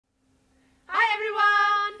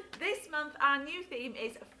our new theme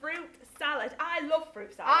is fruit salad. I love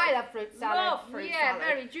fruit salad. I love fruit salad. Love fruit salad. Yeah,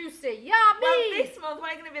 very juicy. Yummy! Well, this month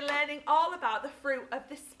we're going to be learning all about the fruit of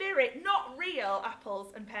the Spirit, not real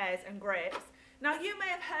apples and pears and grapes. Now, you may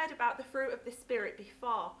have heard about the fruit of the Spirit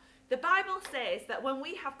before. The Bible says that when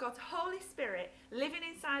we have God's Holy Spirit living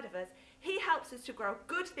inside of us, He helps us to grow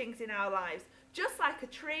good things in our lives, just like a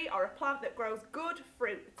tree or a plant that grows good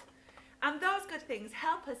fruit. And those good things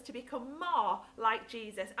help us to become more like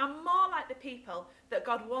Jesus and more like the people that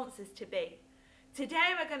God wants us to be.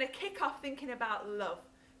 Today we're going to kick off thinking about love.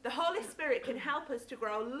 The Holy Spirit can help us to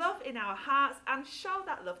grow love in our hearts and show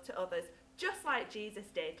that love to others, just like Jesus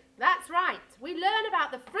did. That's right. We learn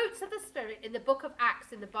about the fruits of the Spirit in the book of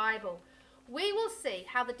Acts in the Bible. We will see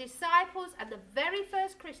how the disciples and the very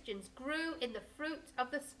first Christians grew in the fruit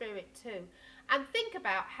of the Spirit too, and think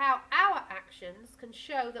about how our actions can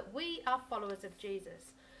show that we are followers of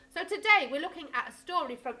Jesus. So today we're looking at a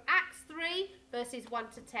story from Acts 3 verses 1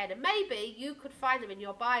 to 10, and maybe you could find them in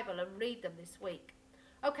your Bible and read them this week.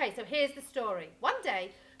 Okay, so here's the story. One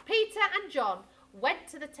day, Peter and John went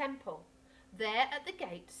to the temple. There at the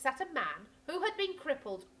gate sat a man who had been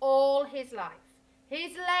crippled all his life.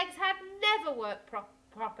 His legs had never worked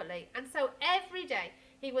properly, and so every day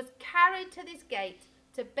he was carried to this gate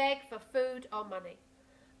to beg for food or money.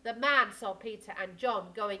 The man saw Peter and John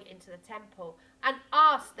going into the temple and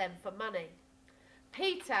asked them for money.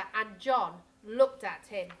 Peter and John looked at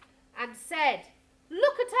him and said,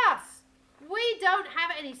 "Look at us. We don't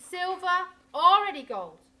have any silver or any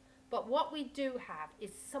gold, but what we do have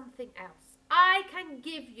is something else. I can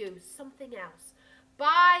give you something else.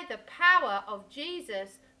 By the power of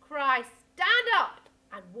Jesus Christ, stand up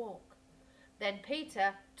and walk." Then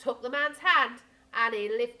Peter took the man's hand and he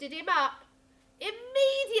lifted him up.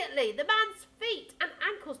 Immediately the man's feet and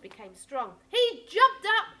ankles became strong. He jumped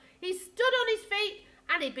up, he stood on his feet,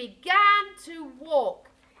 and he began to walk.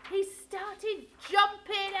 He started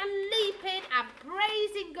jumping and leaping and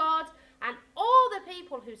praising God, and all the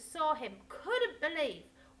people who saw him couldn't believe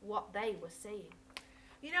what they were seeing.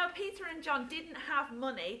 You know, Peter and John didn't have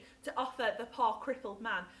money to offer the poor crippled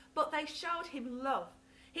man, but they showed him love.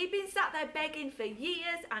 He'd been sat there begging for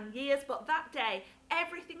years and years, but that day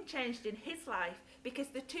everything changed in his life because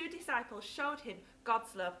the two disciples showed him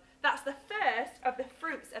God's love. That's the first of the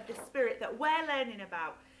fruits of the Spirit that we're learning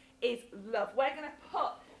about, is love. We're going to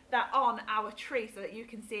put that on our tree so that you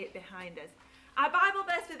can see it behind us. Our Bible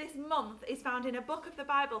verse for this month is found in a book of the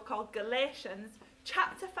Bible called Galatians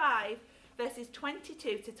chapter 5 verses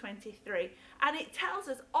 22 to 23, and it tells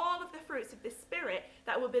us all of the fruits of the Spirit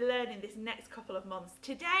that we'll be learning this next couple of months.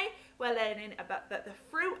 Today we're learning about that the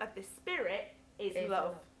fruit of the Spirit is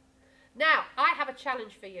love. Now I have a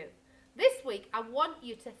challenge for you. This week I want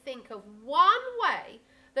you to think of one way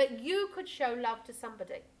that you could show love to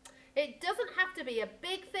somebody. It doesn't have to be a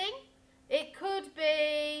big thing. It could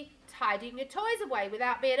be tidying your toys away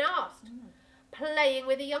without being asked. Playing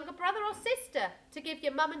with a younger brother or sister to give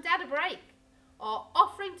your mum and dad a break, or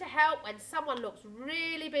offering to help when someone looks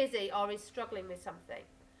really busy or is struggling with something.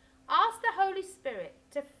 Ask the Holy Spirit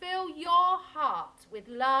to fill your heart with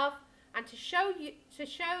love and to show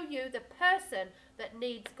you the person that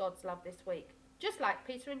needs God's love this week, just like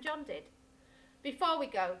Peter and John did. Before we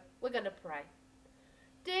go, we're going to pray.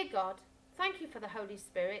 Dear God, thank you for the Holy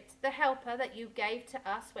Spirit, the helper that you gave to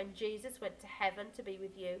us when Jesus went to heaven to be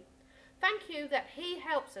with you. Thank you that he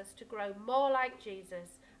helps us to grow more like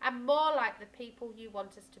Jesus and more like the people you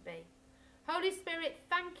want us to be. Holy Spirit,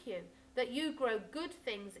 thank you that you grow good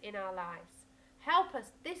things in our lives. Help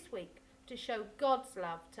us this week to show God's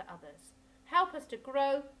love to others. Help us to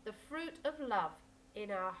grow the fruit of love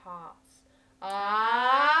in our hearts.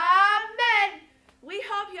 Amen. We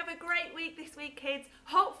hope you have a great week this week, kids.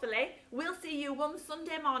 Hopefully, we'll see you one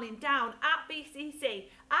Sunday morning down at BCC.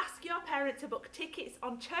 Ask your parent to book tickets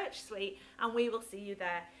on Church Suite and we will see you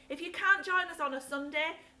there. If you can't join us on a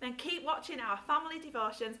Sunday, then keep watching our family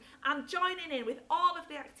devotions and joining in with all of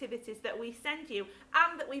the activities that we send you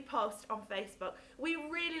and that we post on Facebook. We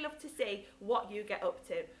really love to see what you get up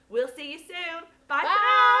to. We'll see you soon. Bye.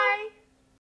 Bye.